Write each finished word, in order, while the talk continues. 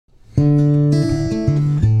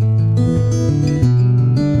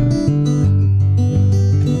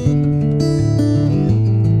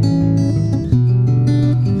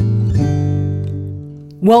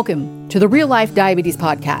Welcome to the Real Life Diabetes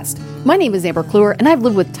Podcast. My name is Amber Kluwer, and I've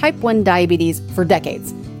lived with type 1 diabetes for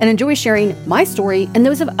decades and enjoy sharing my story and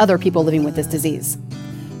those of other people living with this disease.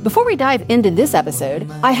 Before we dive into this episode,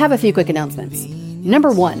 I have a few quick announcements.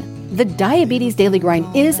 Number one, the Diabetes Daily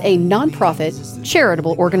Grind is a nonprofit,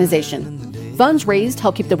 charitable organization. Funds raised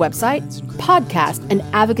help keep the website, podcast, and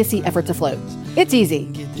advocacy efforts afloat. It's easy.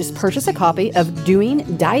 Just purchase a copy of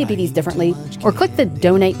Doing Diabetes Differently or click the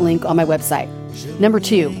donate link on my website. Number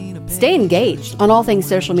two, stay engaged on all things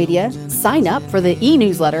social media, sign up for the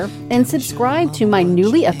e-newsletter, and subscribe to my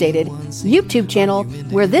newly updated YouTube channel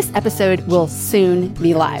where this episode will soon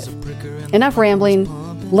be live. Enough rambling,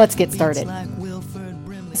 let's get started.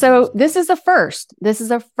 So this is a first. This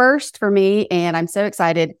is a first for me, and I'm so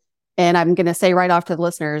excited. And I'm going to say right off to the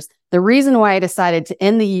listeners, the reason why I decided to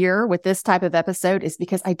end the year with this type of episode is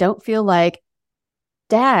because I don't feel like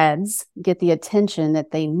dads get the attention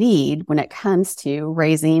that they need when it comes to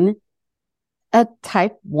raising a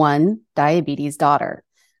type 1 diabetes daughter.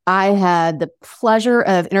 I had the pleasure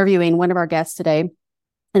of interviewing one of our guests today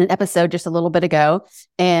in an episode just a little bit ago,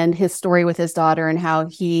 and his story with his daughter and how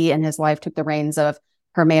he and his wife took the reins of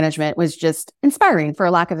her management was just inspiring, for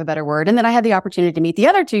a lack of a better word. And then I had the opportunity to meet the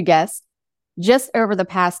other two guests just over the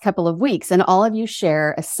past couple of weeks, and all of you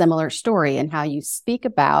share a similar story in how you speak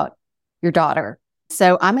about your daughter.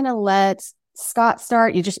 So I'm going to let Scott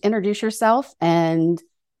start. You just introduce yourself and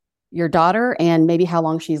your daughter and maybe how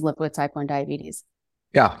long she's lived with type 1 diabetes.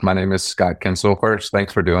 Yeah, my name is Scott Kinsel. First,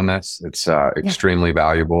 thanks for doing this. It's extremely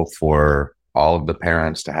valuable for all of the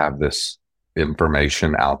parents to have this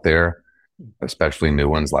information out there, especially new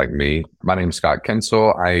ones like me. My name is Scott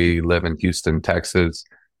Kinsel. I live in Houston, Texas.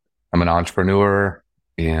 I'm an entrepreneur,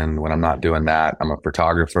 and when I'm not doing that, I'm a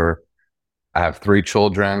photographer. I have 3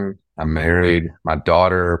 children. I'm married. My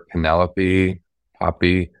daughter, Penelope,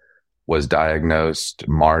 Poppy, was diagnosed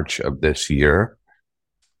March of this year.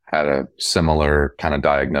 Had a similar kind of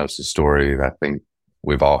diagnosis story that I think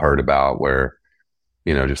we've all heard about, where,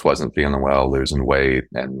 just wasn't feeling well, losing weight,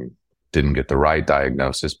 and didn't get the right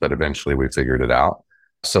diagnosis, but eventually we figured it out.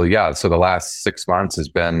 So the last 6 months has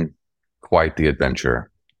been quite the adventure.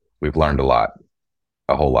 We've learned a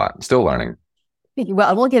whole lot, still learning.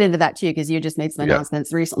 Well, we'll get into that too, because you just made some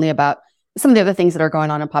announcements recently about some of the other things that are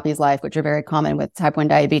going on in Poppy's life, which are very common with type 1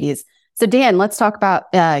 diabetes. So Dan, let's talk about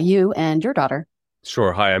you and your daughter.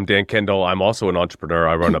 Sure. Hi, I'm Dan Kendall. I'm also an entrepreneur.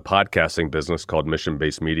 I run a podcasting business called Mission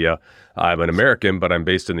Based Media. I'm an American, but I'm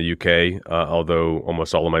based in the UK, although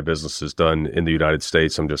almost all of my business is done in the United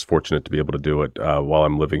States. I'm just fortunate to be able to do it while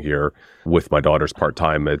I'm living here with my daughters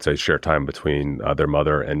part-time. It's a shared time between their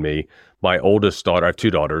mother and me. My oldest daughter, I have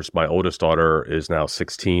 2 daughters. My oldest daughter is now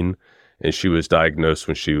 16, and she was diagnosed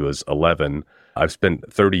when she was 11. I've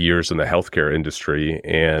spent 30 years in the healthcare industry,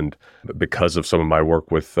 and because of some of my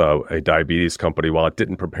work with a diabetes company, while it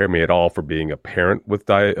didn't prepare me at all for being a parent with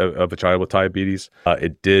of a child with diabetes,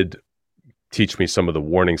 it did teach me some of the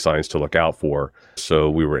warning signs to look out for.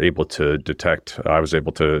 So we were able to I was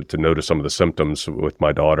able to notice some of the symptoms with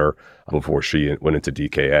my daughter before she went into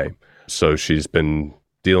DKA. So she's been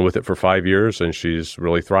dealing with it for 5 years, and she's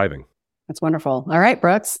really thriving. That's wonderful. All right,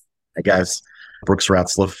 Brooks. Hey guys, Brooks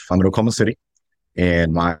Ratzlaff. I'm in Oklahoma City,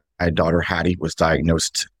 and my daughter Hattie was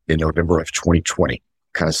diagnosed in November of 2020.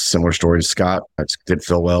 Kind of similar story to Scott. I didn't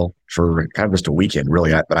feel well for kind of just a weekend,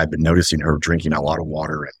 really. But I've been noticing her drinking a lot of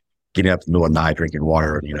water and getting up in the middle of the night drinking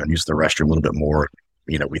water, and using the restroom a little bit more.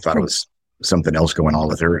 We thought it was something else going on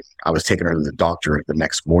with her. I was taking her to the doctor the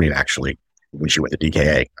next morning, actually, when she went to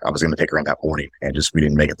DKA. I was going to take her in that morning, and we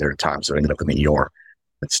didn't make it there in time, so I ended up in the ER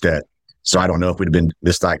instead. So I don't know if we'd have been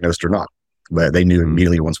misdiagnosed or not, but they knew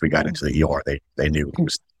immediately once we got into the ER. They knew it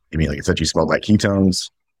was immediately. It said she smelled like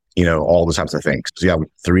ketones, all those types of things. So yeah,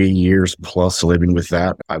 3 years plus living with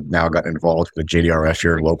that. I've now gotten involved with JDRF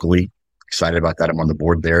here locally. Excited about that. I'm on the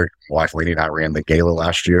board there. My wife Lainey and I ran the gala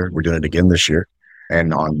last year. We're doing it again this year.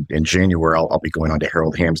 And in January, I'll be going on to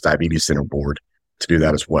Harold Ham's Diabetes Center board to do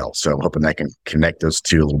that as well. So I'm hoping that can connect those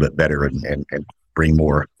two a little bit better and bring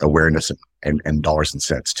more awareness and dollars and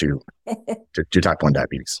cents to type 1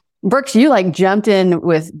 diabetes. Brooks, you jumped in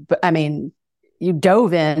you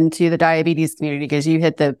dove into the diabetes community because you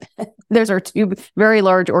hit those are 2 very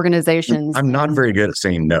large organizations. I'm not very good at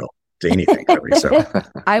saying no to anything. So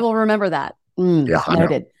I will remember that.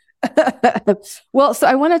 Noted. Well, so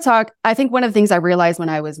I want to talk, I think one of the things I realized when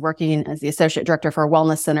I was working as the associate director for a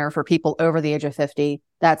wellness center for people over the age of 50,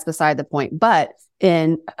 that's beside the point. But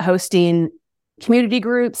in hosting community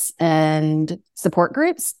groups and support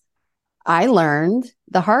groups, I learned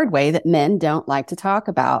the hard way that men don't like to talk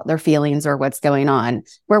about their feelings or what's going on,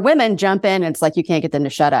 where women jump in and it's like, you can't get them to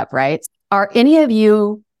shut up, right? Are any of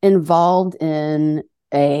you involved in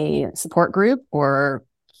a support group or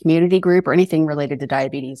community group or anything related to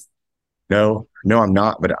diabetes? No, I'm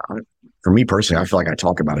not. But for me personally, I feel like I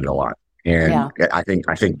talk about it a lot, and I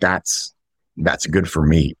think that's good for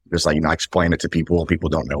me. Just like, I explain it to people. People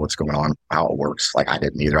don't know what's going on, how it works. Like I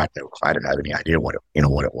didn't either. I didn't have any idea what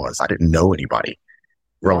it was. I didn't know anybody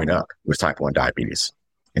growing up with type 1 diabetes,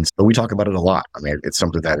 and so we talk about it a lot. I mean, it's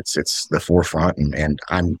something that it's the forefront, and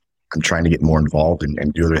I'm trying to get more involved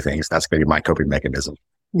and do other things. That's maybe my coping mechanism,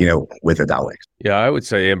 with it that way. Yeah, I would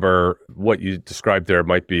say, Amber, what you described there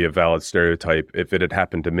might be a valid stereotype. If it had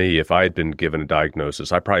happened to me, if I had been given a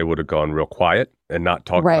diagnosis, I probably would have gone real quiet and not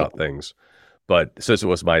talked about things. But since it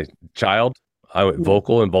was my child, I went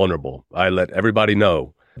vocal and vulnerable. I let everybody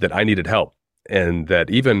know that I needed help, and that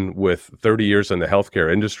even with 30 years in the healthcare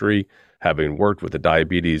industry, having worked with the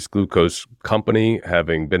diabetes glucose company,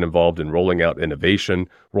 having been involved in rolling out innovation,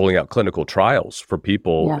 rolling out clinical trials for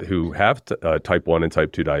people who have type 1 and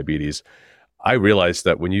type 2 diabetes, I realized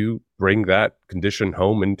that when you bring that condition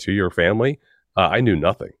home into your family, I knew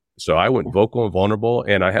nothing. So I went vocal and vulnerable,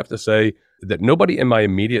 and I have to say that nobody in my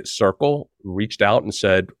immediate circle reached out and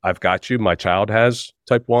said, I've got you, my child has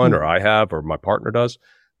type 1, or I have, or my partner does.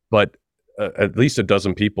 But at least a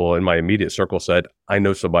dozen people in my immediate circle said, I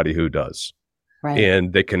know somebody who does. Right.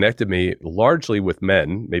 And they connected me largely with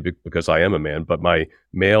men, maybe because I am a man, but my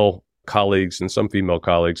male colleagues and some female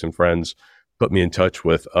colleagues and friends put me in touch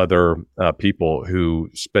with other people who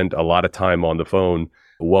spent a lot of time on the phone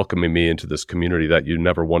welcoming me into this community that you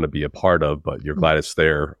never want to be a part of, but you're glad it's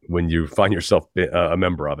there when you find yourself a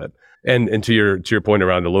member of it. And to your point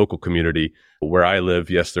around the local community, where I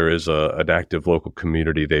live, yes, there is an active local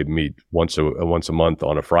community. They meet once a month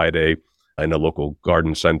on a Friday in a local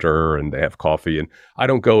garden center, and they have coffee. And I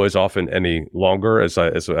don't go as often any longer as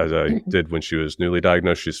I did when she was newly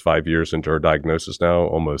diagnosed. She's 5 years into her diagnosis now,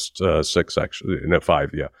 almost 6 actually, no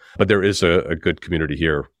 5, yeah. But there is a good community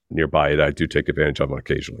here nearby that I do take advantage of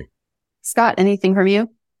occasionally. Scott, anything from you?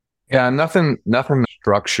 Yeah, nothing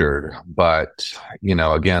structured, but,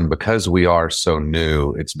 again, because we are so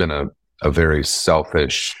new, it's been a very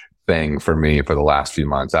selfish thing for me for the last few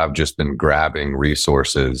months. I've just been grabbing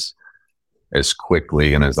resources as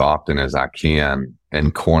quickly and as often as I can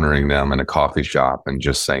and cornering them in a coffee shop and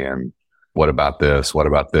just saying, what about this? What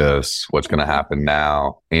about this? What's going to happen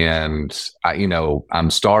now? And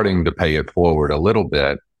I'm starting to pay it forward a little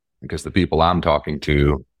bit because the people I'm talking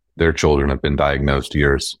to, their children have been diagnosed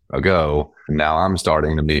years ago. Now I'm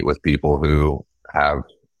starting to meet with people who have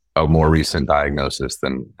a more recent diagnosis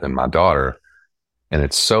than my daughter. And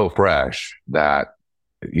it's so fresh that,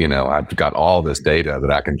 I've got all this data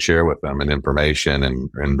that I can share with them and information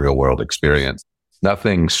and real world experience.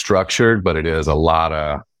 Nothing structured, but it is a lot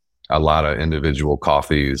of individual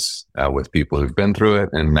coffees with people who've been through it,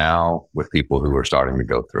 and now with people who are starting to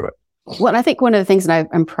go through it. Well, I think one of the things, and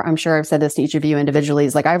I'm sure I've said this to each of you individually,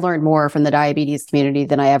 is like I've learned more from the diabetes community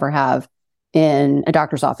than I ever have in a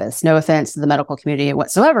doctor's office. No offense to the medical community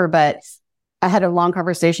whatsoever, but I had a long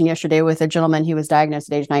conversation yesterday with a gentleman who was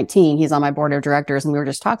diagnosed at age 19. He's on my board of directors, and we were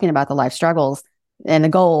just talking about the life struggles and the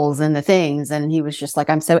goals and the things. And he was just like,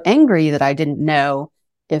 I'm so angry that I didn't know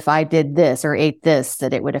if I did this or ate this,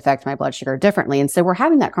 that it would affect my blood sugar differently. And so we're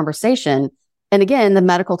having that conversation. And again, the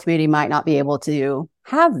medical community might not be able to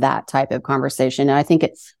have that type of conversation. And I think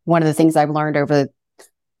it's one of the things I've learned over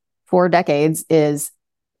 4 decades is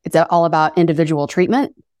it's all about individual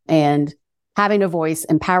treatment and having a voice,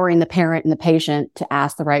 empowering the parent and the patient to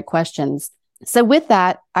ask the right questions. So with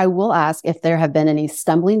that, I will ask if there have been any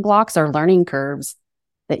stumbling blocks or learning curves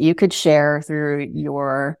that you could share through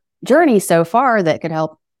your journey so far that could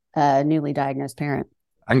help a newly diagnosed parent.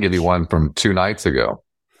 I can give you one from 2 nights ago.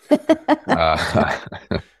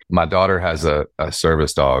 My daughter has a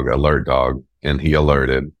service dog, alert dog, and he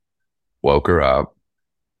alerted, woke her up.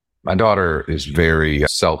 My daughter is very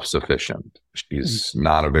self-sufficient. She's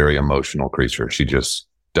not a very emotional creature. She just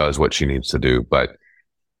does what she needs to do. But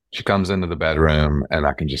she comes into the bedroom and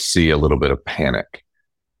I can just see a little bit of panic.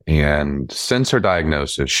 And since her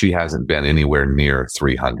diagnosis, she hasn't been anywhere near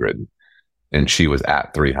 300. And she was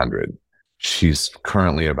at 300. She's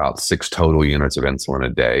currently about 6 total units of insulin a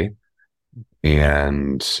day.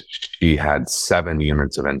 And she had 7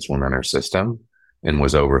 units of insulin in her system and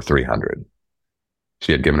was over 300.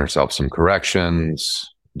 She had given herself some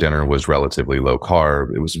corrections. Dinner was relatively low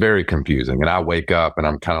carb. It was very confusing. And I wake up and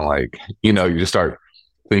I'm kind of like, you just start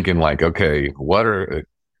thinking like, okay,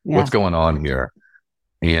 what's going on here?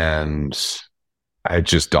 And it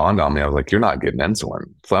just dawned on me. I was like, you're not getting insulin.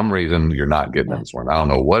 For some reason, you're not getting insulin. I don't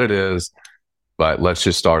know what it is, but let's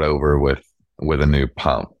just start over with a new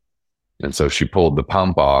pump. And so she pulled the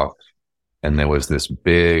pump off, and there was this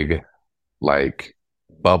big, like,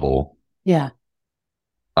 bubble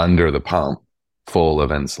under the pump full of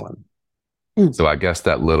insulin. So I guess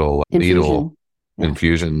that little needle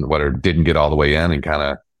infusion, whatever, didn't get all the way in and kind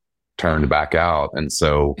of turned back out. And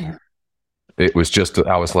so it was just,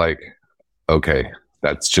 I was like, okay,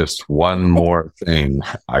 that's just one more thing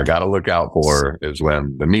I got to look out for, is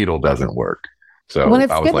when the needle doesn't work. So well,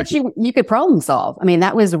 it's I was good like, that you could problem solve. I mean,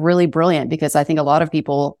 that was really brilliant, because I think a lot of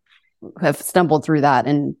people have stumbled through that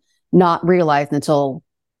and not realized until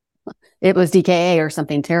it was DKA or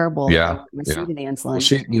something terrible. Receiving the insulin.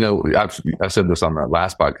 Well, she, I said this on the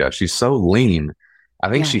last podcast. She's so lean. I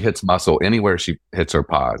think she hits muscle anywhere she hits her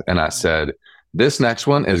pod. And I said, this next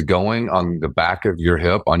one is going on the back of your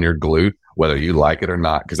hip, on your glute, whether you like it or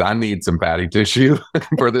not, because I need some fatty tissue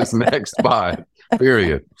for this next pod,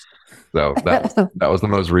 period. So that was the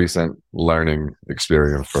most recent learning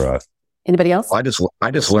experience for us. Anybody else? I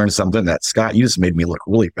just learned something that, Scott, you just made me look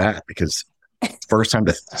really bad, because first time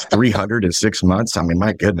to 300 in 6 months. I mean,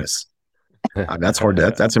 my goodness, that's hard.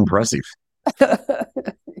 That's impressive.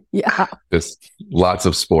 Yeah. Just lots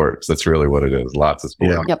of sports. That's really what it is. Lots of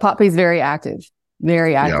sports. Yeah. Poppy's very active.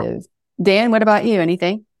 Very active. Dan, what about you?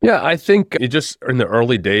 Anything? Yeah, I think it just in the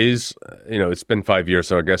early days, it's been 5 years.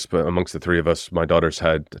 So I guess amongst the three of us, my daughter's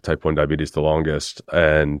had type 1 diabetes the longest.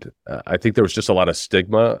 And I think there was just a lot of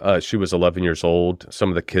stigma. She was 11 years old. Some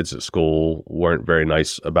of the kids at school weren't very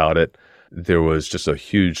nice about it. There was just a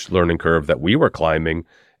huge learning curve that we were climbing.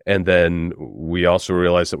 And then we also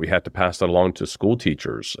realized that we had to pass that along to school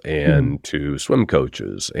teachers and to swim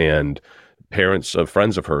coaches and parents of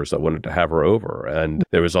friends of hers that wanted to have her over. And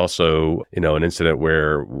there was also, an incident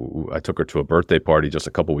where I took her to a birthday party just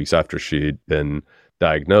a couple weeks after she'd been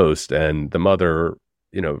diagnosed. And the mother,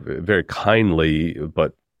 very kindly,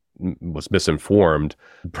 but was misinformed,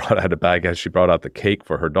 brought out a bag, as she brought out the cake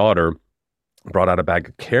for her daughter, brought out a bag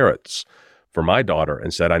of carrots for my daughter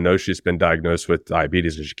and said, I know she's been diagnosed with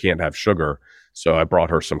diabetes and she can't have sugar. So I brought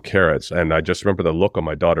her some carrots. And I just remember the look on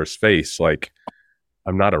my daughter's face, like,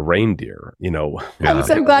 I'm not a reindeer, I'm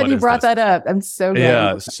so glad you brought that up. I'm so glad.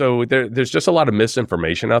 Yeah. So there's just a lot of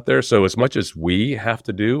misinformation out there. So as much as we have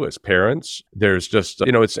to do as parents, there's just,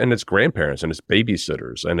 it's grandparents and it's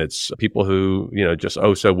babysitters and it's people who,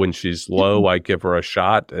 so when she's low, I give her a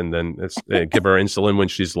shot and then give her insulin when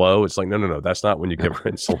she's low. It's like, no, that's not when you give her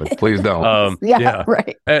insulin. Please don't.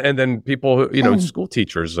 Right. And then people who, school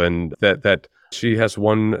teachers, and that she has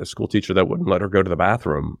one school teacher that wouldn't let her go to the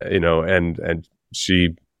bathroom, and she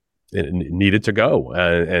needed to go.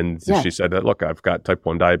 And she said that, look, I've got type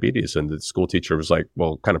 1 diabetes. And the school teacher was like,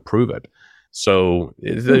 well, kind of prove it. So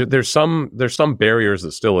there's some barriers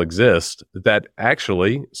that still exist that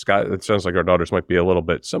actually, Scott, it sounds like our daughters might be a little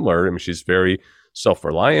bit similar. I mean, she's very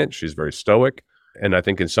self-reliant. She's very stoic. And I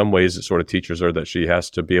think in some ways it sort of teaches her that she has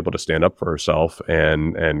to be able to stand up for herself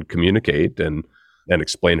and communicate and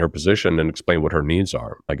explain her position and explain what her needs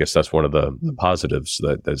are. I guess that's one of the positives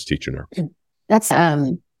that's teaching her. That's,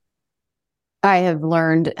 I have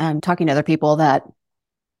learned talking to other people that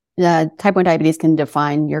type 1 diabetes can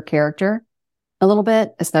define your character a little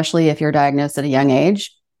bit, especially if you're diagnosed at a young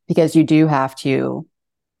age, because you do have to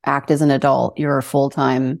act as an adult. You're a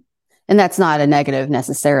full-time, and that's not a negative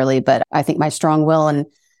necessarily, but I think my strong will and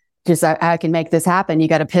just I can make this happen. You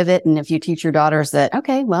got to pivot. And if you teach your daughters that,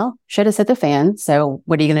 okay, well, shit has hit the fan. So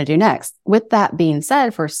what are you going to do next? With that being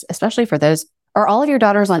said, especially for those, are all of your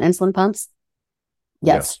daughters on insulin pumps?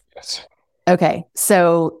 Yes. Okay.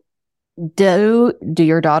 So do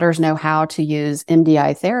your daughters know how to use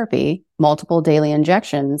MDI therapy, multiple daily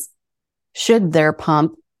injections, should their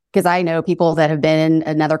pump, because I know people that have been in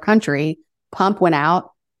another country, pump went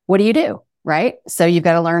out. What do you do? Right. So you've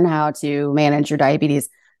got to learn how to manage your diabetes.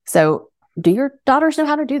 So do your daughters know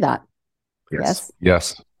how to do that?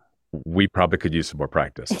 Yes. We probably could use some more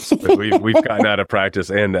practice. We've gotten out of practice,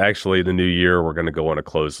 and actually the new year we're going to go on a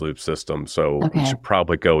closed loop system. So we should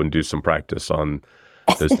probably go and do some practice on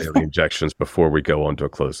those daily injections before we go onto a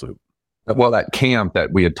closed loop. Well, that camp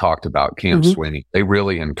that we had talked about, Camp Sweeney, they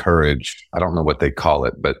really encourage, I don't know what they call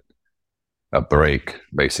it, but a break,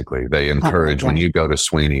 basically. They encourage when you go to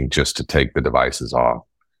Sweeney just to take the devices off,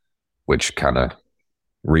 which kind of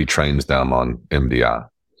retrains them on MDI.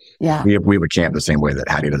 Yeah. We have a camp the same way that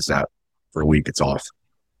Hattie does that. For a week, it's off,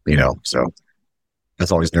 so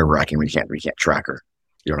that's always nerve wracking. We can't track her.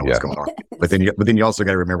 You don't know what's going on. But then you also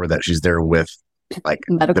got to remember that she's there with like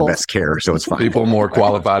medical, the best care. So it's fine. People more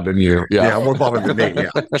qualified than you. Yeah. More qualified than me.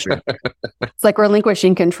 Yeah. Sure. It's like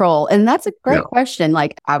relinquishing control. And that's a great question.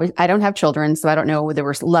 Like I don't have children, so I don't know the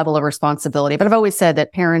level of responsibility, but I've always said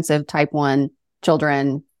that parents of type 1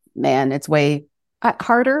 children, man, it's way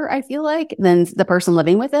harder, I feel like, than the person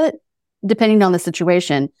living with it, depending on the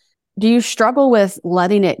situation. Do you struggle with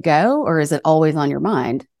letting it go, or is it always on your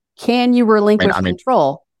mind? Can you relinquish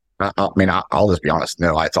control? I'll just be honest.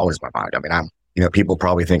 No, it's always my mind. People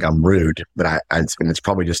probably think I'm rude, but it's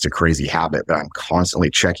probably just a crazy habit that I'm constantly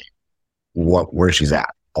checking where she's at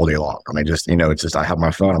all day long. It's just, I have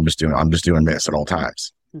my phone. I'm just doing this at all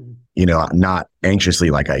times. Mm-hmm. Not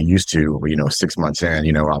anxiously like I used to, 6 months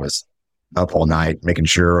in, I was up all night making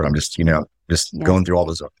sure I'm just, going through all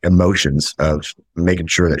those emotions of making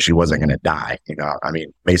sure that she wasn't going to die.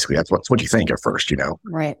 Basically that's what you think at first,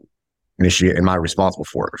 Right. And am I responsible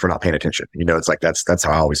for not paying attention? It's like, that's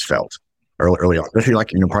how I always felt early on, especially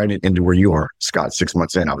like, probably into where you are, Scott. 6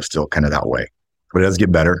 months in, I was still kind of that way, but it does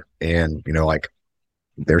get better. And, like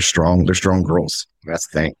they're strong girls. That's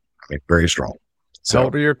the thing. Very strong. So, how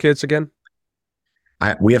old are your kids again?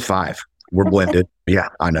 We have 5. We're blended. Yeah,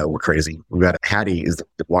 I know. We're crazy. We've got Hattie is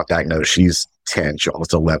the diagnosed. She's 10. She's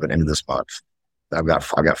almost 11 into this month. I've got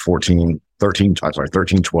 13,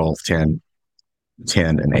 12, 10,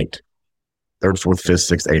 and 8. 3rd, 4th,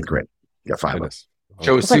 5th, 6th, 8th grade. You got 5 of us.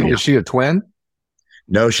 So is she a twin?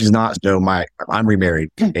 No, she's not. No, I'm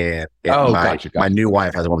remarried, and gotcha. My new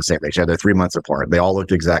wife has one the same age. Yeah, they're 3 months apart. They all look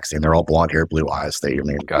the exact same. They're all blonde hair, blue eyes.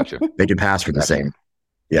 Gotcha. They can pass for the same.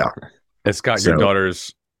 Yeah. And Scott, your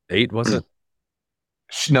daughter's 8, was it?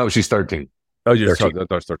 No, she's 13. Oh, your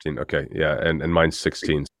daughter's 13. Okay, yeah, and mine's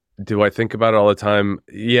 16. Do I think about it all the time?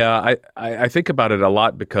 Yeah, I think about it a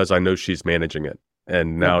lot because I know she's managing it,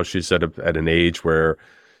 and now she's at an age where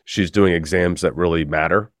she's doing exams that really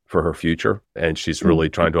matter for her future, and she's really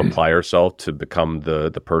trying to apply herself to become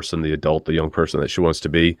the person, the adult, the young person that she wants to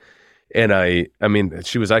be. And I mean,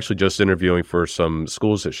 she was actually just interviewing for some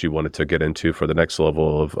schools that she wanted to get into for the next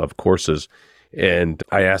level of courses. And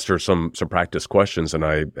I asked her some practice questions, and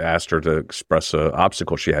I asked her to express an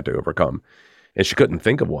obstacle she had to overcome. And she couldn't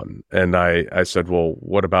think of one. And I said, well,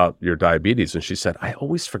 what about your diabetes? And she said, I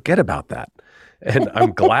always forget about that. And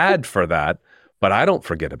I'm glad for that, but I don't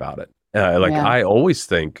forget about it. I always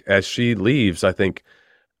think as she leaves, I think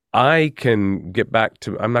I can get back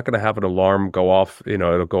to, I'm not going to have an alarm go off,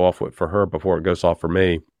 it'll go off for her before it goes off for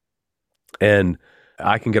me. And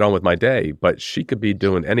I can get on with my day, but she could be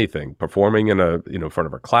doing anything, performing in front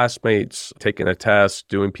of her classmates, taking a test,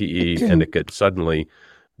 doing PE, and it could suddenly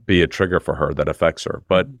be a trigger for her that affects her.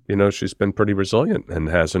 But, she's been pretty resilient and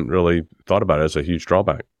hasn't really thought about it as a huge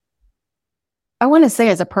drawback. I want to say,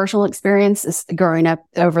 as a personal experience, growing up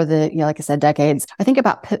over the, like I said, decades, I think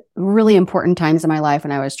about really important times in my life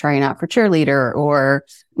when I was trying out for cheerleader or,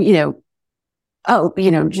 just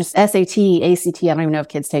SAT, ACT. I don't even know if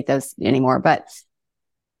kids take those anymore, but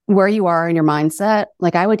where you are in your mindset.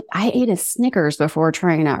 Like I ate a Snickers before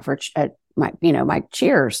trying out for my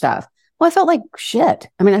cheer stuff. Well, I felt like shit.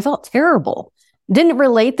 I felt terrible. Didn't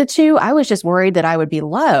relate the two. I was just worried that I would be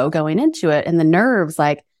low going into it, and the nerves,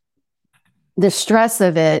 like the stress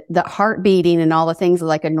of it, the heart beating and all the things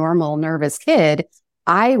like a normal nervous kid,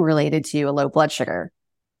 I related to a low blood sugar.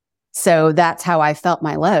 So that's how I felt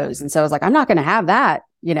my lows. And so I was like, I'm not going to have that.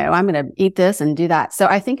 I'm going to eat this and do that. So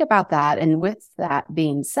I think about that. And with that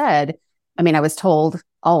being said, I was told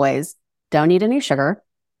always, don't eat any sugar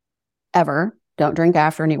ever. Don't drink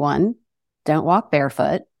after anyone. Don't walk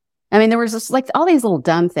barefoot. There was just like all these little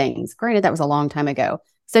dumb things. Granted, that was a long time ago.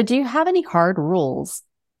 So do you have any hard rules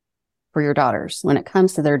for your daughters when it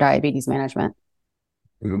comes to their diabetes management?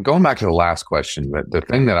 Going back to the last question, the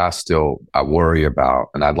thing that I worry about,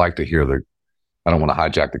 and I'd like to hear I don't want to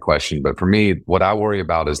hijack the question, but for me, what I worry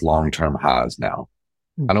about is long-term highs now.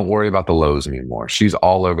 I don't worry about the lows anymore. She's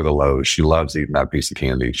all over the lows. She loves eating that piece of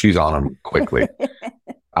candy. She's on them quickly.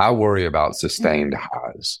 I worry about sustained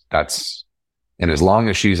highs. And as long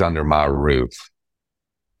as she's under my roof,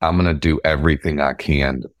 I'm going to do everything I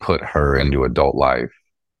can to put her into adult life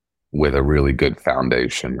with a really good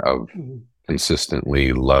foundation of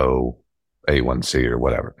consistently low A1C or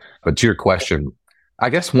whatever. But to your question, I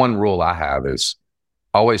guess one rule I have is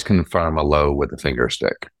always confirm a low with a finger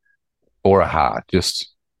stick or a high.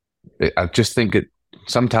 I just think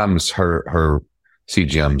sometimes her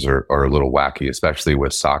CGMs are a little wacky, especially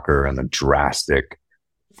with soccer and the drastic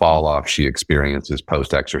fall off she experiences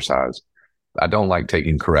post-exercise. I don't like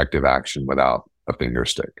taking corrective action without a finger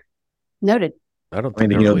stick. Noted. I don't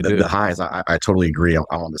think the highs, I totally agree. I'm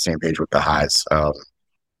on the same page with the highs.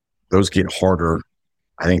 Those get harder,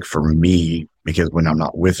 I think, for me, because when I'm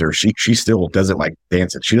not with her, she still doesn't like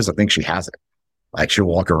dancing. She doesn't think she has it. Like she'll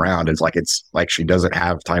walk around. It's like she doesn't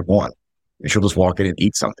have type 1. And she'll just walk in and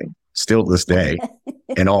eat something still to this day.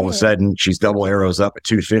 And all of a sudden she's double arrows up at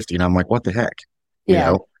 250. And I'm like, what the heck?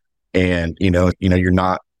 Yeah. And, you're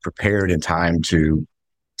not prepared in time to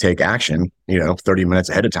take action, 30 minutes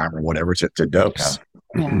ahead of time or whatever to dose.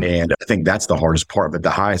 Yeah. And I think that's the hardest part. But the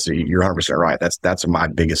highest, you're 100% right. That's my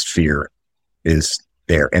biggest fear is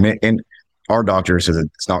there. And our doctor says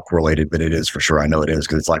it's not correlated, but it is for sure. I know it is,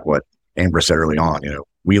 because it's like what Amber said early on,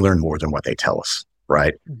 we learn more than what they tell us,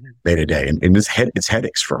 right? Day to day. And it's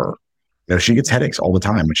headaches for her. She gets headaches all the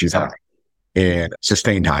time when she's high, and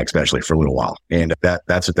sustained high, especially for a little while. And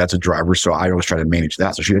that's a driver. So I always try to manage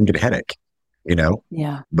that so she doesn't get a headache,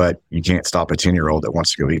 Yeah. But you can't stop a 10-year-old that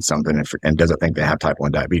wants to go eat something and doesn't think they have type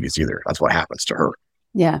 1 diabetes either. That's what happens to her.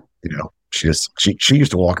 Yeah. She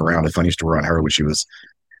used to walk around. A funny story on her, when she was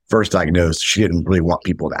first diagnosed, she didn't really want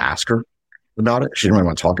people to ask her about it. She didn't really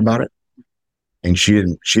want to talk about it. And she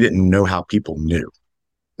didn't know how people knew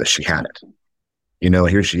that she had it.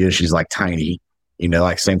 Here she is, she's like tiny,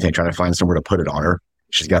 like same thing, trying to find somewhere to put it on her.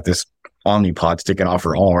 She's got this Omnipod sticking off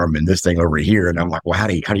her arm and this thing over here. And I'm like, well, how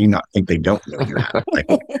do you not think they don't know you have it?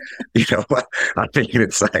 Like, I'm thinking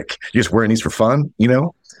it's like, you're just wearing these for fun,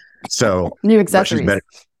 So New accessories.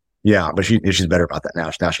 But she's better about that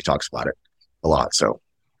now. Now she talks about it a lot. So.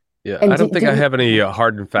 Yeah, I don't think I have any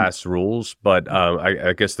hard and fast rules, but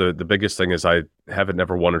I guess the biggest thing is I haven't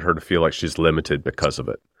never wanted her to feel like she's limited because of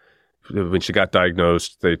it. When she got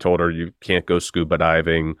diagnosed, they told her you can't go scuba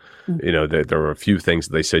diving. There were a few things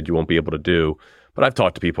that they said you won't be able to do. But I've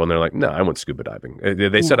talked to people and they're like, no, I went scuba diving.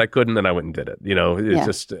 They said I couldn't, and I went and did it. It's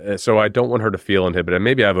just so I don't want her to feel inhibited. And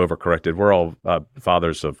maybe I've overcorrected. We're all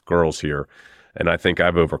fathers of girls here. And I think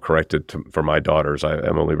I've overcorrected for my daughters.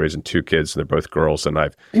 I'm only raising 2 kids, and they're both girls. And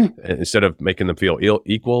I've, instead of making them feel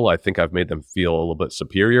equal, I think I've made them feel a little bit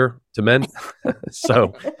superior to men.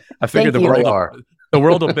 So I figured the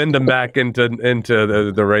world will bend them back into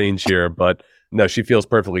the range here. But no, she feels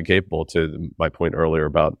perfectly capable, to my point earlier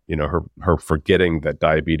about, her forgetting that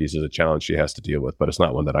diabetes is a challenge she has to deal with, but it's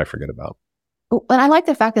not one that I forget about. And I like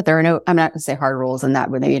the fact that there are no, I'm not going to say hard rules, and that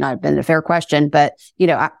would maybe not have been a fair question, but,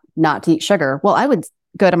 not to eat sugar. Well, I would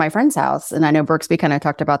go to my friend's house, and I know Brooksby kind of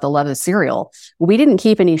talked about the love of cereal. We didn't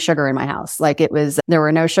keep any sugar in my house. Like, there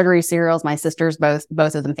were no sugary cereals. My sisters, both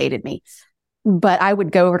of them hated me, but I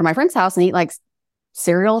would go over to my friend's house and eat like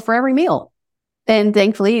cereal for every meal. And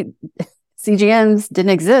thankfully CGMs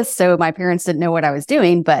didn't exist. So my parents didn't know what I was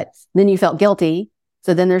doing, but then you felt guilty.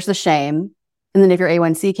 So then there's the shame. And then if your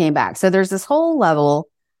A1C came back, so there's this whole level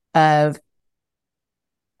of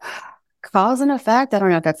cause and effect. I don't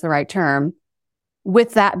know if that's the right term.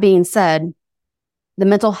 With that being said, the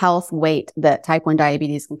mental health weight that type 1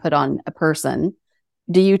 diabetes can put on a person,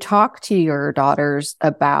 do you talk to your daughters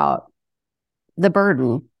about the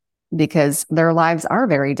burden? Because their lives are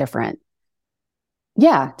very different.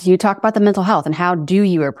 Yeah. Do you talk about the mental health, and how do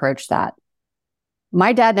you approach that?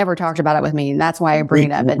 My dad never talked about it with me, and that's why I bring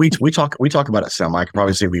it up. We talk about it some. I could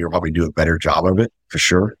probably say we probably do a better job of it for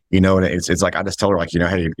sure. And it's like I just tell her, like,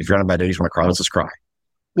 hey, if you're on a bad day, you want to cry, let's just cry.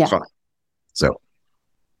 Yeah. It's fine. So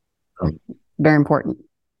very important.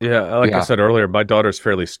 Yeah, like I said earlier, my daughter's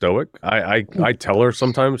fairly stoic. I tell her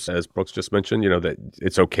sometimes, as Brooks just mentioned, that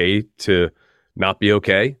it's okay to not be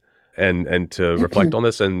okay, and to reflect on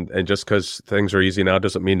this, and just because things are easy now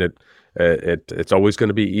doesn't mean that it's always going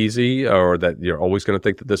to be easy, or that you're always going to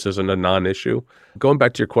think that this isn't a non-issue. Going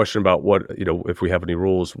back to your question about what, if we have any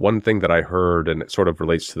rules, one thing that I heard, and it sort of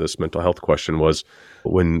relates to this mental health question, was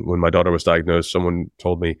when my daughter was diagnosed, someone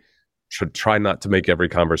told me, try not to make every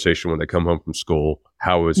conversation when they come home from school,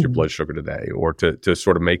 how is your blood sugar today? Or to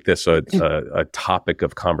sort of make this a topic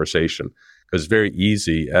of conversation. Because it's very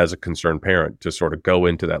easy as a concerned parent to sort of go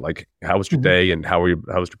into that, like, how was your day, and how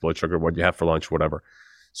was your blood sugar? What do you have for lunch? Whatever.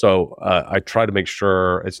 So I try to make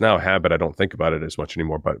sure, it's now a habit. I don't think about it as much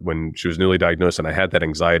anymore. But when she was newly diagnosed and I had that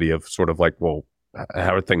anxiety of sort of like, well,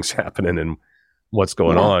 how are things happening and what's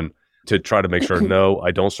going on, to try to make sure, no,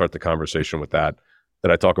 I don't start the conversation with that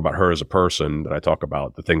I talk about her as a person, that I talk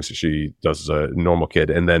about the things that she does as a normal kid.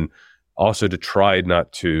 And then also to try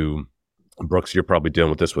not to, Brooks, you're probably dealing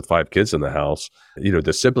with this with 5 kids in the house,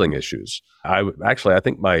 the sibling issues. I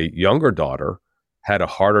think my younger daughter had a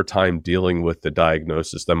harder time dealing with the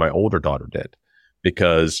diagnosis than my older daughter did,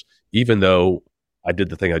 because even though I did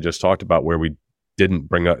the thing I just talked about where we didn't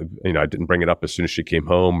bring up, I didn't bring it up as soon as she came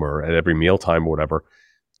home or at every mealtime or whatever,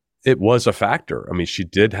 it was a factor. I mean, we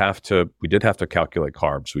did have to calculate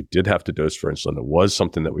carbs. We did have to dose for insulin. It was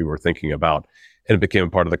something that we were thinking about, and it became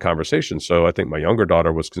a part of the conversation. So I think my younger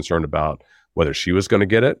daughter was concerned about whether she was going to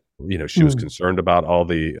get it. She was concerned about all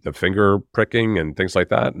the finger pricking and things like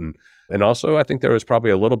that. And also I think there was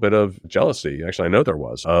probably a little bit of jealousy. Actually, I know there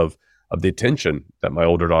was, of the attention that my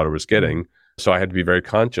older daughter was getting, So I had to be very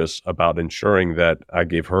conscious about ensuring that I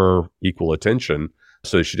gave her equal attention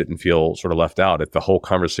so she didn't feel sort of left out. If the whole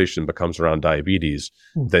conversation becomes around diabetes,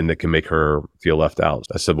 then it can make her feel left out.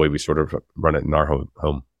 That's the way we sort of run it in our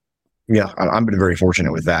home. Yeah, I've been very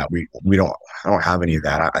fortunate with that. I don't have any of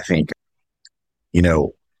that. I think,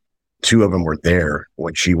 two of them were there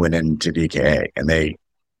when she went into DKA, and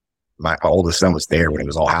my oldest son was there when it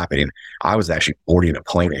was all happening. I was actually boarding a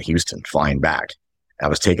plane in Houston, flying back. I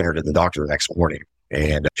was taking her to the doctor the next morning,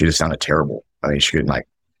 and she just sounded terrible. I mean, she couldn't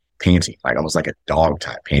panting, almost like a dog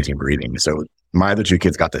type panting, breathing. So my other two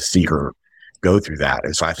kids got to see her go through that.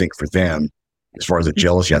 And so I think for them, as far as the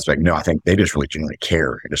jealousy aspect, no, I think they just really genuinely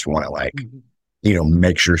care and just want to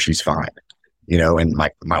make sure she's fine, and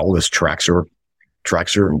my oldest tracks her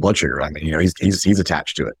blood sugar. I mean, he's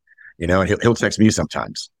attached to it, and he'll text me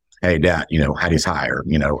sometimes, "Hey Dad, Hattie's high,"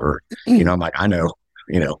 or, I'm like, I know,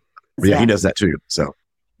 yeah, he does that too. So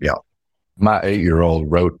yeah. My 8-year-old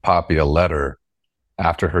wrote Poppy a letter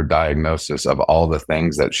after her diagnosis of all the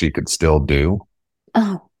things that she could still do.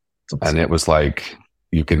 Oh. And it was like,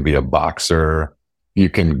 you can be a boxer, you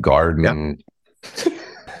can garden. Yep.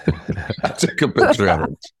 I took a picture of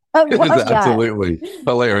it. It was absolutely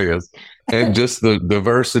hilarious. And just the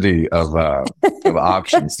diversity of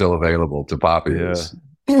options still available to Poppy is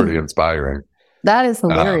pretty inspiring. That is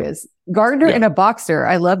hilarious. Gardener and a boxer.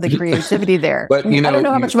 I love the creativity there. But I don't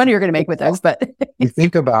know how much money you're going to make with those, but you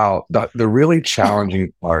think about the really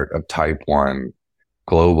challenging part of type 1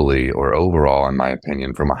 globally or overall, in my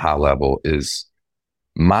opinion, from a high level, is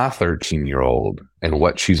my 13-year-old and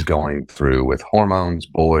what she's going through with hormones,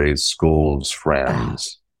 boys, schools,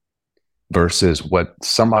 friends, versus what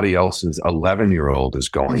somebody else's 11-year-old is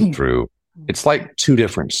going through. It's like two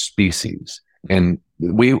different species. And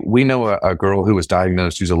we know a girl who was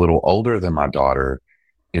diagnosed who's a little older than my daughter,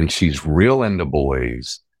 and she's real into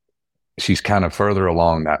boys. She's kind of further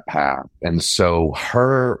along that path. And so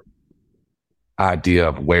her idea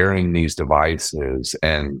of wearing these devices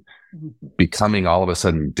and becoming all of a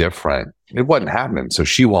sudden different, it wasn't happening. So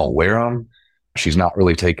she won't wear them. She's not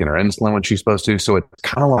really taking her insulin when she's supposed to. So it's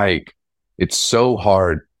kind of like, it's so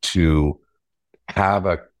hard to have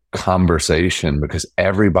a conversation because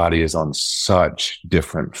everybody is on such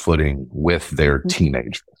different footing with their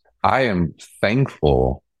teenagers. I am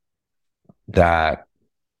thankful that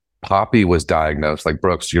Poppy was diagnosed, like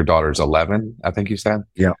Brooks, your daughter's 11, I think you said?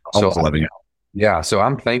 Yeah, almost 11. Yeah, so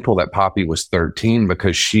I'm thankful that Poppy was 13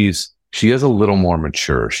 because she is a little more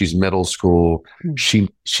mature. She's middle school.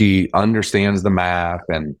 She understands the math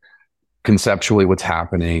and conceptually what's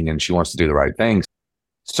happening, and she wants to do the right things.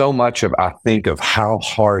 So much of, I think, of how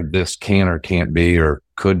hard this can or can't be or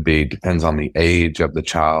could be depends on the age of the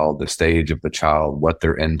child, the stage of the child, what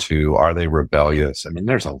they're into. Are they rebellious? I mean,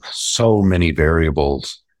 there's so many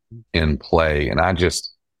variables in play. And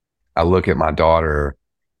I look at my daughter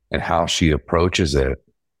and how she approaches it,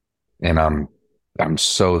 and I'm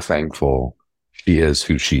so thankful she is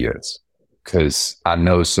who she is, because I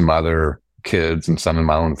know some other kids and some in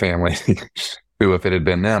my own family who, if it had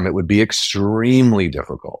been them, it would be extremely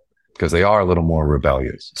difficult because they are a little more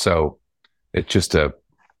rebellious. So it's just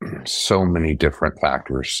so many different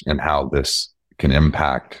factors in how this can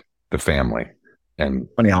impact the family. And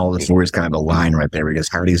funny how all the stories kind of align right there, because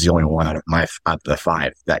Hardy's the only one out of the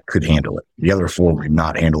 5 that could handle it. The other 4 would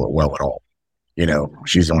not handle it well at all.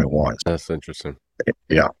 She's the only one. That's interesting.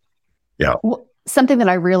 Yeah. Well, something that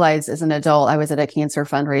I realized as an adult, I was at a cancer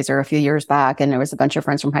fundraiser a few years back, and there was a bunch of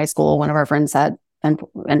friends from high school. One of our friends had, and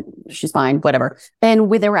she's fine, whatever.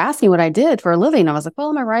 And they were asking what I did for a living. I was like, well,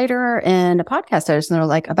 I'm a writer and a podcast host. And they're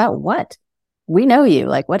like, about what? We know you.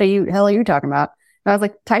 Like, what hell are you talking about? And I was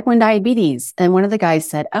like, type 1 diabetes. And one of the guys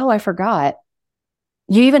said, oh, I forgot.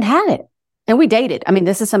 You even had it. And we dated. I mean,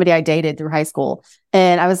 this is somebody I dated through high school.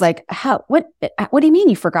 And I was like, what do you mean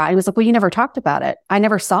you forgot? He was like, well, you never talked about it. I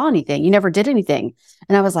never saw anything. You never did anything.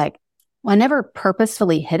 And I was like, well, I never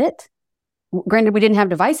purposefully hid it. Granted, we didn't have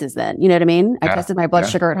devices then. You know what I mean? I tested my blood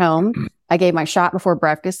sugar at home. I gave my shot before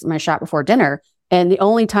breakfast, my shot before dinner. And the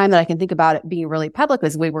only time that I can think about it being really public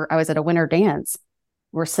was I was at a winter dance.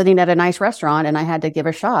 We're sitting at a nice restaurant and I had to give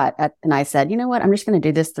a shot and I said, you know what? I'm just going to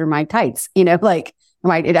do this through my tights, like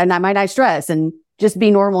my nice dress, and just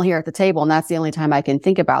be normal here at the table. And that's the only time I can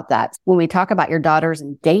think about that. When we talk about your daughters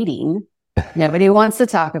and dating, nobody wants to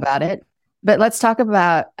talk about it. But let's talk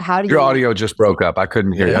about how do your audio just broke up. I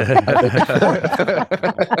couldn't hear you.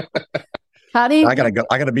 How do you? I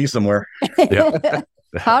gotta be somewhere. Yeah.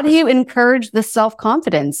 How do you encourage the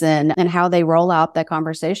self-confidence and how they roll out that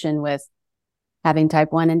conversation with having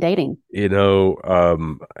type 1 and dating?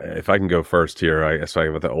 If I can go first here, I guess I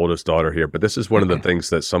have the oldest daughter here, but this is one of the things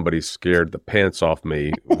that somebody scared the pants off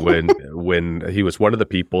me when he was one of the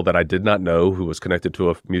people that I did not know who was connected to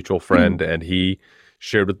a mutual friend, and he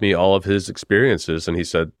shared with me all of his experiences. And he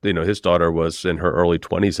said, his daughter was in her early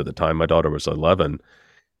 20s at the time. My daughter was 11.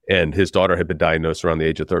 And his daughter had been diagnosed around the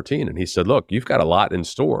age of 13. And he said, look, you've got a lot in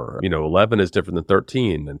store. 11 is different than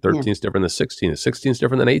 13, and 13 is different than 16, and 16 is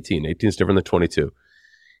different than 18, 18 is different than 22.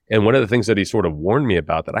 And one of the things that he sort of warned me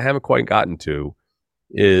about that I haven't quite gotten to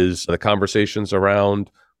is the conversations around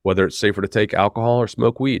whether it's safer to take alcohol or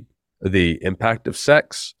smoke weed, the impact of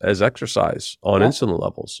sex as exercise on insulin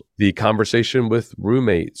levels, the conversation with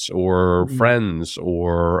roommates or friends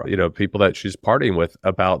or, people that she's partying with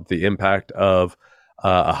about the impact of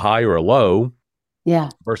a high or a low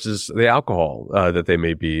versus the alcohol that they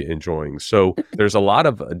may be enjoying. So there's a lot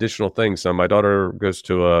of additional things. Now, my daughter goes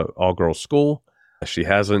to a all-girls school. She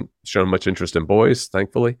hasn't shown much interest in boys,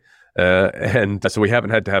 thankfully. And so we haven't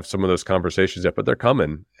had to have some of those conversations yet, but they're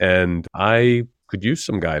coming. And I could use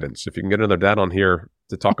some guidance. If you can get another dad on here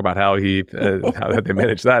to talk about how they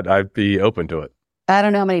manage that, I'd be open to it. I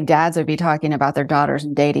don't know how many dads would be talking about their daughters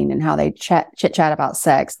and dating and how they chit-chat about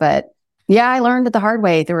sex, but yeah, I learned it the hard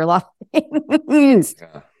way through a lot of things.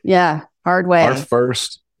 Yeah, hard way. Our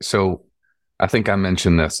first, so I think I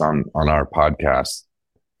mentioned this on our podcast,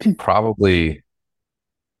 probably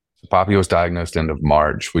Poppy was diagnosed end of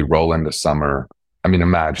March. We roll into summer. I mean,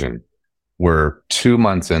 imagine we're 2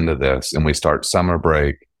 months into this and we start summer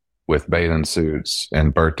break with bathing suits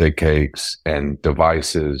and birthday cakes and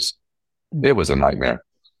devices. It was a nightmare.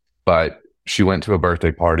 But she went to a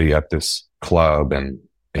birthday party at this club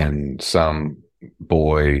and some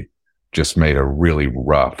boy just made a really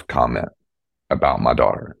rough comment about my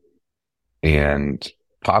daughter. And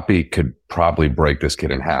Poppy could probably break this kid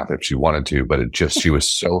in half if she wanted to, but she was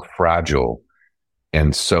so fragile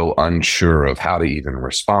and so unsure of how to even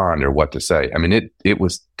respond or what to say. I mean, it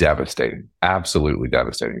was devastating, absolutely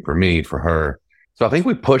devastating for me, for her. So I think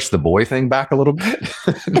we pushed the boy thing back a little bit.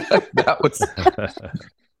 that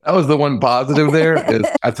was the one positive there.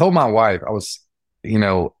 I told my wife,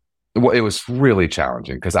 it was really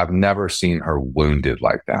challenging because I've never seen her wounded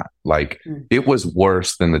like that. Like it was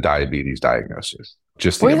worse than the diabetes diagnosis.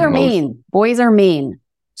 Boys are mean. Boys are mean.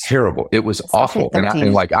 Terrible. It was awful. And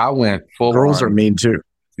I went full. Girls are mean too.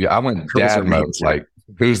 Yeah, I went dad mode. Like,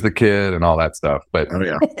 who's the kid and all that stuff. But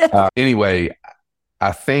anyway,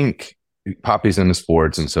 I think Poppy's into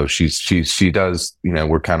sports, and so she does.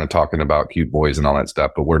 We're kind of talking about cute boys and all that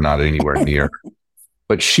stuff, but we're not anywhere near.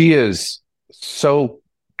 But she is so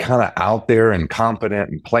kind of out there and confident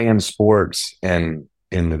and playing sports, and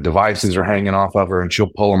the devices are hanging off of her, and she'll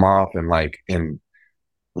pull them off, and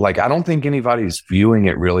I don't think anybody's viewing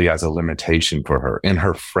it really as a limitation for her in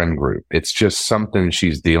her friend group. It's just something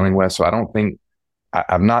she's dealing with. So I don't think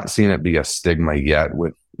I've not seen it be a stigma yet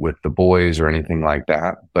with the boys or anything like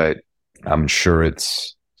that, but I'm sure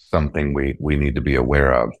it's something we need to be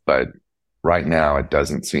aware of. But right now it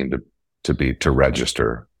doesn't seem to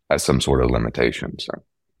register as some sort of limitation. So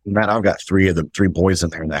Matt, I've got three boys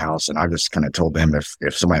in there in the house, and I just kind of told them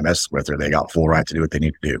if somebody messes with her, they got full right to do what they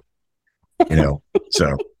need to do.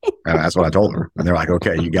 So and that's what I told her. And they're like,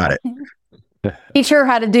 okay, you got it. Teach her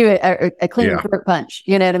how to do a clean throat punch.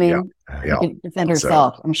 You know what I mean? Yeah. She can defend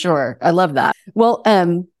herself, I'm sure. I love that. Well,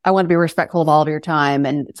 I want to be respectful of all of your time.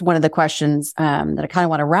 And it's one of the questions that I kind of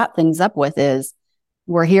want to wrap things up with is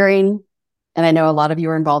we're hearing, and I know a lot of you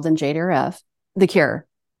are involved in JDRF, the cure.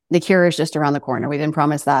 The cure is just around the corner. We've been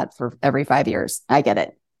promised that for every 5 years. I get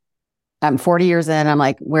it. I'm 40 years in. I'm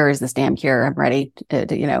like, where is this damn cure? I'm ready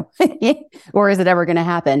to or is it ever going to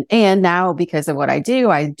happen? And now because of what I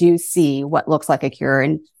do see what looks like a cure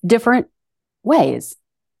in different ways.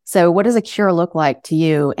 So what does a cure look like to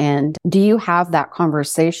you? And do you have that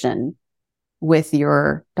conversation with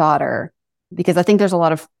your daughter? Because I think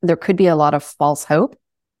there could be a lot of false hope.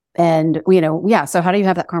 And, so how do you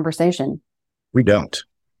have that conversation? We don't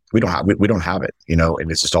have it,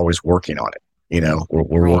 and it's just always working on it.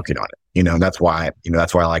 We're working on it, and that's why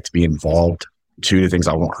I like to be involved. Two of the things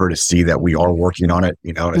I want her to see that we are working on it,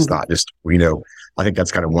 and it's not just, I think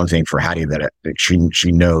that's kind of one thing for Hattie that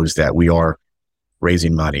she knows that we are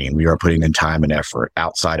raising money and we are putting in time and effort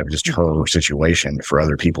outside of just her situation for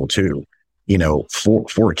other people too,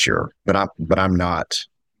 for a cure. But I'm not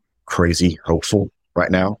crazy hopeful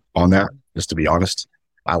right now on that, just to be honest.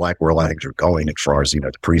 I like where a lot of things are going as far as,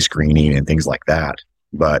 the pre-screening and things like that.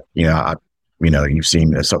 But, you've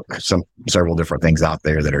seen several different things out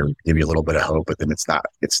there that give you a little bit of hope, but then it's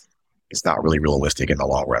not really realistic in the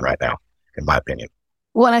long run right now, in my opinion.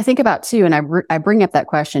 Well, and I think about too, and I bring up that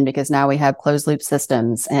question because now we have closed loop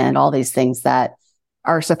systems and all these things that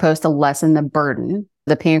are supposed to lessen the burden.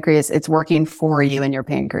 The pancreas, it's working for you and your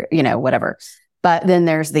pancreas, whatever. But then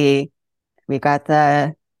we've got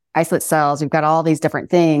the isolate cells, we've got all these different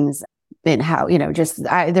things and how,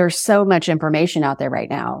 there's so much information out there right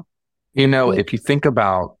now. If you think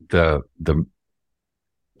about to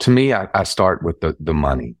me, I start with the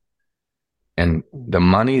money and the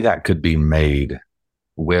money that could be made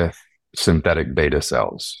with synthetic beta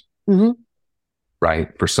cells, right?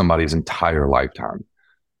 For somebody's entire lifetime.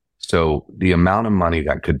 So the amount of money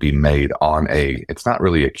that could be made on it's not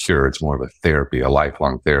really a cure, it's more of a therapy, a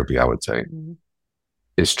lifelong therapy, I would say,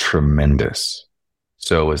 is tremendous.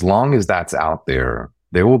 So as long as that's out there,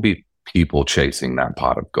 there will be people chasing that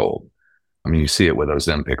pot of gold. I mean, you see it with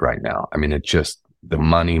Ozempic right now. I mean, the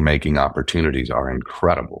money-making opportunities are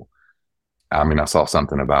incredible. I mean, I saw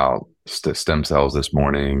something about stem cells this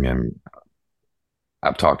morning, and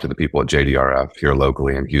I've talked to the people at JDRF here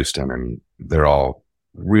locally in Houston, and they're all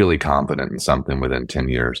really confident in something within 10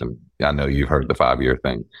 years. And I know you've heard the 5-year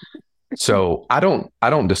thing. So I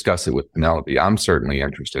don't discuss it with Penelope. I'm certainly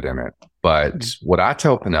interested in it. But what I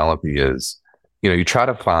tell Penelope is, you try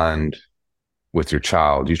to find with your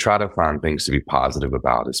child, you try to find things to be positive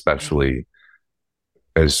about, especially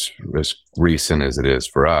as recent as it is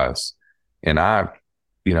for us. And I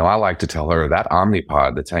like to tell her that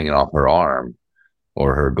Omnipod that's hanging off her arm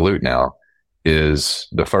or her glute now is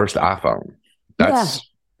the first iPhone.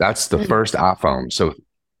 That's the first iPhone. So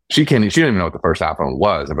she didn't even know what the first iPhone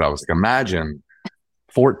was, but I was like, imagine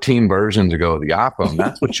 14 versions ago of the iPhone.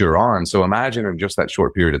 That's what you're on. So imagine in just that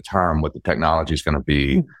short period of time what the technology is going to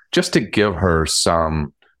be, just to give her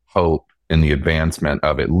some hope in the advancement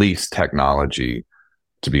of at least technology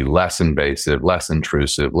to be less invasive, less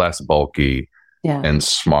intrusive, less bulky, and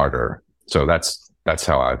smarter. So that's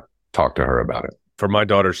how I talk to her about it. For my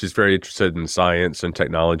daughter, she's very interested in science and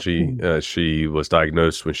technology. She was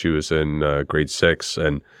diagnosed when she was in grade 6,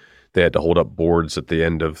 and they had to hold up boards at the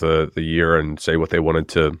end of the year and say what they wanted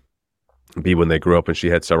to be when they grew up. And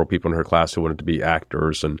she had several people in her class who wanted to be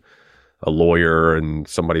actors and a lawyer, and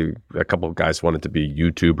a couple of guys wanted to be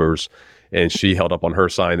YouTubers. And she held up on her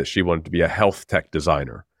sign that she wanted to be a health tech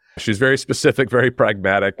designer. She's very specific, very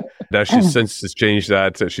pragmatic. Now she's since has changed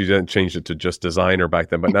that. She didn't change it to just designer back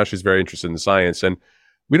then, but now she's very interested in science. And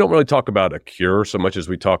we don't really talk about a cure so much as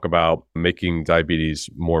we talk about making diabetes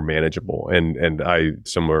more manageable. And I,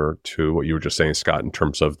 similar to what you were just saying, Scott, in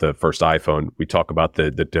terms of the first iPhone, we talk about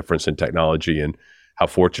the difference in technology and how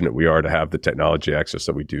fortunate we are to have the technology access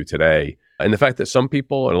that we do today. And the fact that some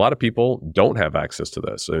people, and a lot of people, don't have access to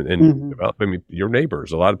this. And I mean, your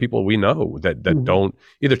neighbors, a lot of people we know that don't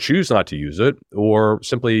either choose not to use it or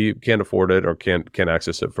simply can't afford it or can't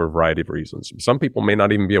access it for a variety of reasons. Some people may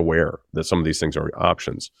not even be aware that some of these things are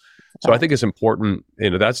options. So I think it's important,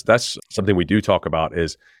 that's something we do talk about,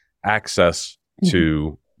 is access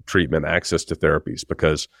to treatment, access to therapies,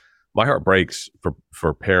 because my heart breaks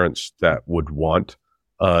for parents that would want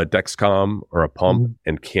Dexcom or a pump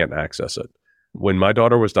and can't access it. When my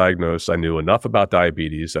daughter was diagnosed, I knew enough about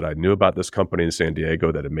diabetes that I knew about this company in San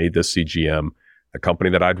Diego that had made this CGM. The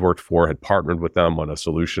company that I'd worked for had partnered with them on a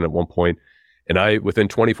solution at one point. And within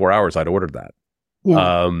 24 hours, I'd ordered that.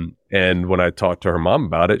 Yeah. And when I talked to her mom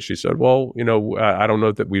about it, she said, well, I don't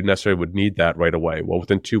know that we necessarily would need that right away. Well,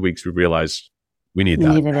 within 2 weeks, we realized we need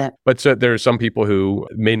that. Needed it. But so there are some people who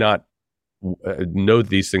may not know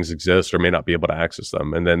these things exist or may not be able to access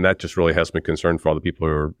them. And then that just really has me concerned for all the people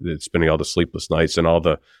who are spending all the sleepless nights and all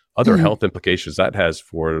the other health implications that has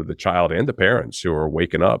for the child and the parents who are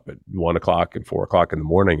waking up at 1 o'clock and 4 o'clock in the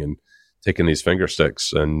morning and taking these finger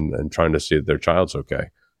sticks and trying to see that their child's okay.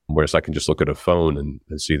 Whereas I can just look at a phone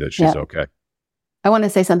and see that she's okay. I want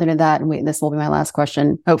to say something to that, and this will be my last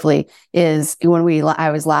question, hopefully, is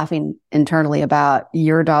I was laughing internally about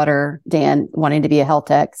your daughter, Dan, wanting to be a health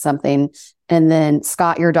tech something, and then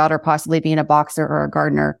Scott, your daughter, possibly being a boxer or a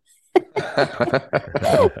gardener.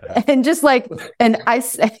 And just and I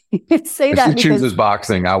say if that she chooses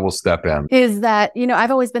boxing, I will step in. Is that,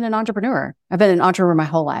 I've always been an entrepreneur. I've been an entrepreneur my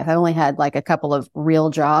whole life. I've only had a couple of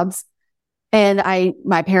real jobs. And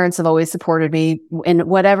my parents have always supported me in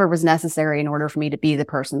whatever was necessary in order for me to be the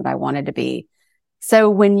person that I wanted to be. So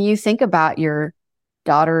when you think about your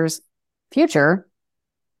daughter's future,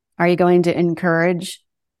 are you going to encourage,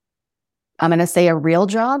 I'm going to say, a real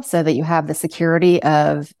job so that you have the security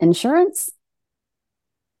of insurance?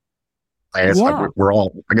 I guess we're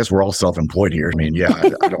all self-employed here. I mean,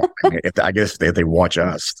 if they watch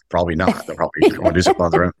us, probably not. They'll probably want to do something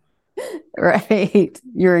on their own. Right.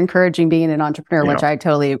 You're encouraging being an entrepreneur, which I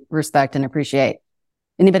totally respect and appreciate.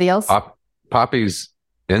 Anybody else? Poppy's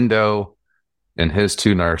endo and his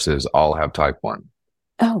 2 nurses all have type 1.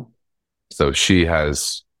 Oh. So she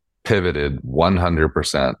has pivoted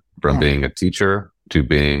 100% from being a teacher to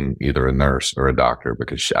being either a nurse or a doctor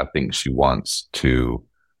because I think she wants to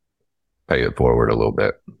pay it forward a little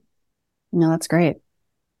bit. No, that's great.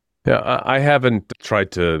 Yeah, I haven't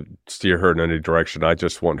tried to steer her in any direction. I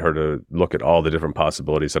just want her to look at all the different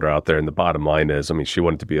possibilities that are out there. And the bottom line is, I mean, she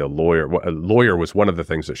wanted to be a lawyer. A lawyer was one of the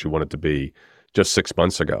things that she wanted to be just 6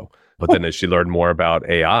 months ago. But then as she learned more about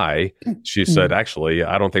AI, she said, actually,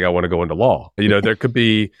 I don't think I want to go into law. You know, there could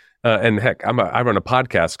be, and heck, I run a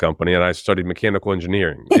podcast company and I studied mechanical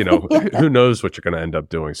engineering. You know, who knows what you're going to end up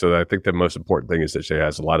doing. So I think the most important thing is that she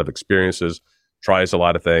has a lot of experiences, tries a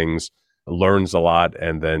lot of things, learns a lot,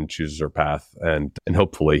 and then chooses her path. And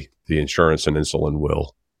hopefully the insurance and insulin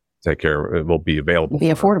will take care, it will be available. Be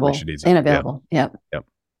affordable and available. Yep.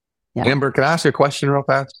 Amber, can I ask you a question real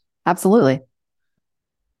fast? Absolutely.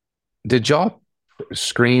 Did y'all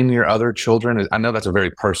screen your other children? I know that's a very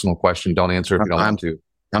personal question. Don't answer if you don't want to.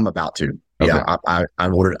 I'm about to. Okay. Yeah,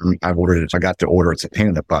 I've ordered it. I got to order. It's a pain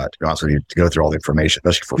in the butt, to be honest with you, to go through all the information,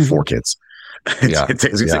 especially for 4 kids. It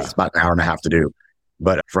takes about an hour and a half to do.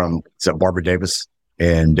 But from Barbara Davis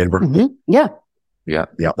in Denver. Yeah.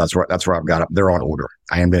 That's where I've got them. They're on order.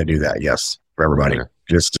 I am going to do that. Yes, for everybody. Okay.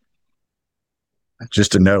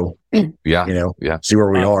 Just to know. See where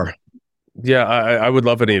we are. Yeah, I would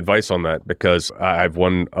love any advice on that because I have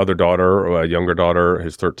one other daughter, a younger daughter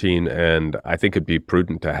who's 13, and I think it'd be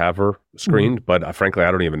prudent to have her screened. But frankly,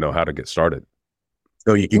 I don't even know how to get started.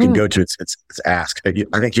 So you can go to it's Ask. I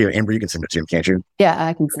think Amber, you can send it to him, can't you? Yeah,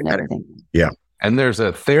 I can send everything. Yeah. And there's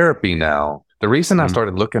a therapy now. The reason I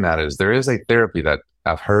started looking at it is there is a therapy that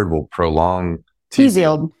I've heard will prolong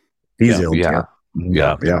Tzield. Yeah.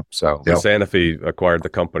 So Sanofi acquired the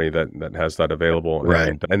company that has that available,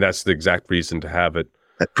 right? And that's the exact reason to have it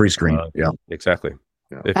that pre-screen. Exactly.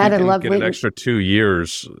 Yeah. If you can get an extra 2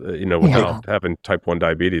 years, without having type 1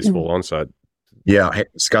 diabetes full onset. Yeah, hey,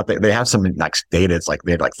 Scott, they have some like data. It's like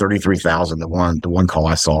they had like 33,000. The one call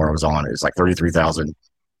I saw I was on is like 33,000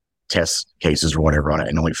 test cases or whatever on it,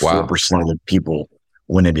 and only 4% of the people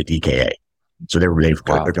went into DKA. So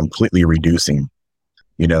they're completely reducing,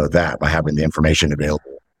 that by having the information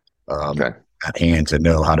available at hand to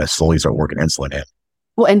know how to slowly start working insulin in.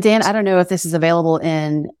 Well, and Dan, I don't know if this is available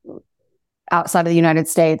outside of the United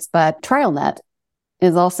States, but TrialNet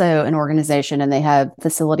is also an organization, and they have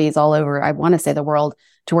facilities all over, I want to say, the world,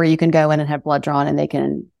 to where you can go in and have blood drawn and they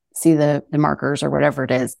can see the markers or whatever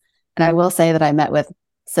it is. And I will say that I met with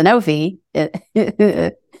Sanofi,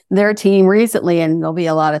 their team recently, and there'll be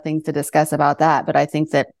a lot of things to discuss about that. But I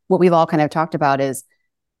think that what we've all kind of talked about is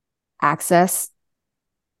access,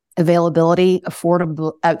 availability,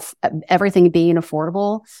 affordable, everything being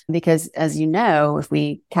affordable. Because as you know, if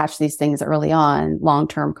we catch these things early on,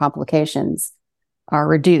 long-term complications are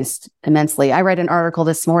reduced immensely. I read an article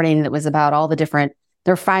this morning that was about all the different,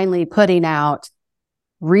 they're finally putting out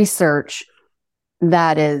research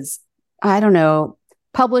that is,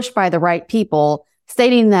 published by the right people,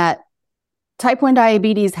 stating that type 1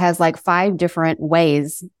 diabetes has like 5 different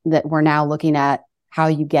ways that we're now looking at how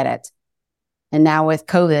you get it. And now with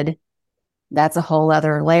COVID, that's a whole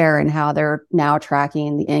other layer in how they're now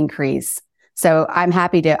tracking the increase. So I'm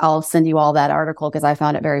happy I'll send you all that article because I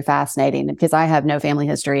found it very fascinating because I have no family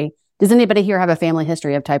history. Does anybody here have a family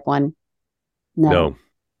history of type 1? No.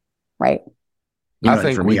 Right. I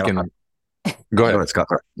think we can. Go ahead, Scott.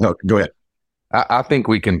 No, go ahead. I think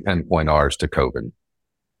we can pinpoint ours to COVID.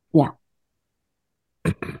 Yeah.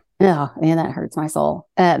 Oh, man, that hurts my soul.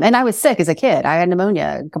 And I was sick as a kid. I had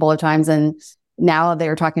pneumonia a couple of times, and now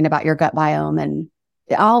they're talking about your gut biome and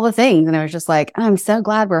all the things. And I was just like, I'm so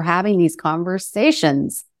glad we're having these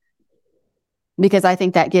conversations because I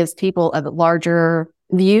think that gives people a larger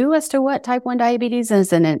view as to what type 1 diabetes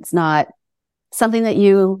is. And it's not something that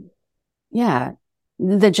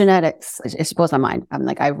the genetics, it blows my mind. I'm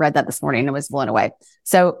like, I read that this morning and I was blown away.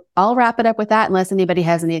 So I'll wrap it up with that unless anybody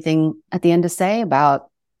has anything at the end to say about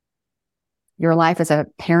your life as a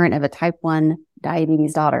parent of a type 1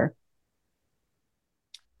 diabetes daughter.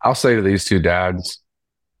 I'll say to these 2 dads,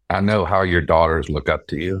 I know how your daughters look up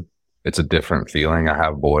to you. It's a different feeling. I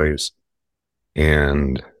have boys,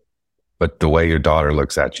 but the way your daughter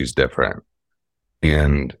looks at you is different.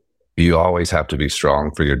 And you always have to be strong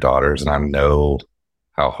for your daughters. And I know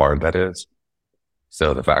how hard that is.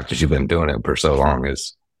 So the fact that you've been doing it for so long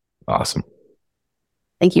is awesome.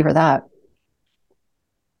 Thank you for that.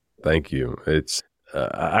 Thank you. It's,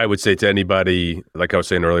 I would say to anybody, like I was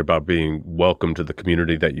saying earlier about being welcome to the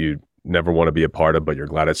community that you never want to be a part of, but you're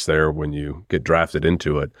glad it's there when you get drafted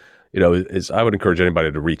into it, I would encourage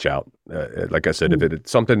anybody to reach out. Like I said, if it's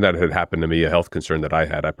something that had happened to me, a health concern that I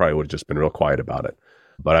had, I probably would have just been real quiet about it.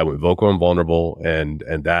 But I went vocal and vulnerable, and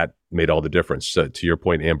that made all the difference. So to your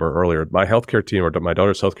point, Amber, earlier, my healthcare team, or my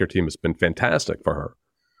daughter's healthcare team, has been fantastic for her.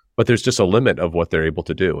 But there's just a limit of what they're able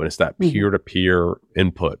to do. And it's that peer-to-peer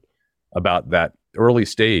input about that early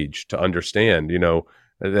stage to understand,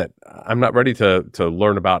 that I'm not ready to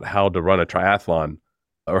learn about how to run a triathlon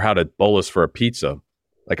or how to bolus for a pizza.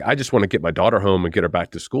 Like, I just want to get my daughter home and get her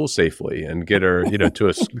back to school safely and get her, to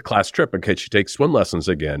a class trip in case she takes swim lessons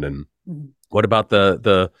again. And what about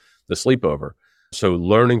the sleepover? So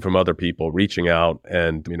learning from other people, reaching out,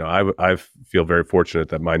 and I feel very fortunate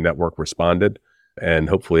that my network responded, and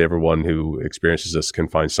hopefully everyone who experiences this can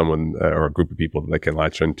find someone or a group of people that they can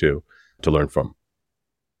latch into to learn from.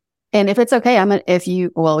 And if it's okay,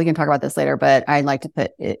 we can talk about this later, but I'd like to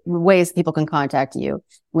put ways people can contact you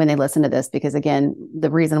when they listen to this, because again, the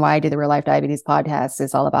reason why I do the Real Life Diabetes podcast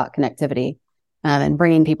is all about connectivity, and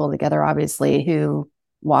bringing people together, obviously, who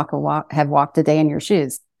have walked a day in your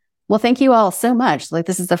shoes. Well, thank you all so much. Like,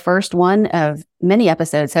 this is the first one of many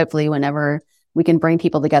episodes, hopefully, whenever we can bring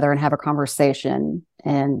people together and have a conversation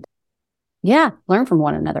and learn from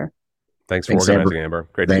one another. Thanks for organizing, Amber.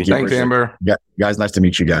 Great to meet you. Thanks, Amber. Yeah, guys, nice to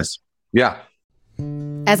meet you guys. Yeah.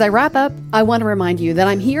 As I wrap up, I want to remind you that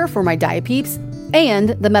I'm here for my diapeeps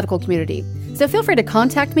and the medical community. So feel free to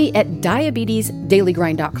contact me at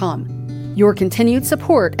diabetesdailygrind.com. Your continued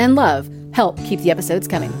support and love help keep the episodes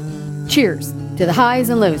coming. Cheers to the highs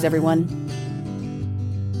and lows, everyone.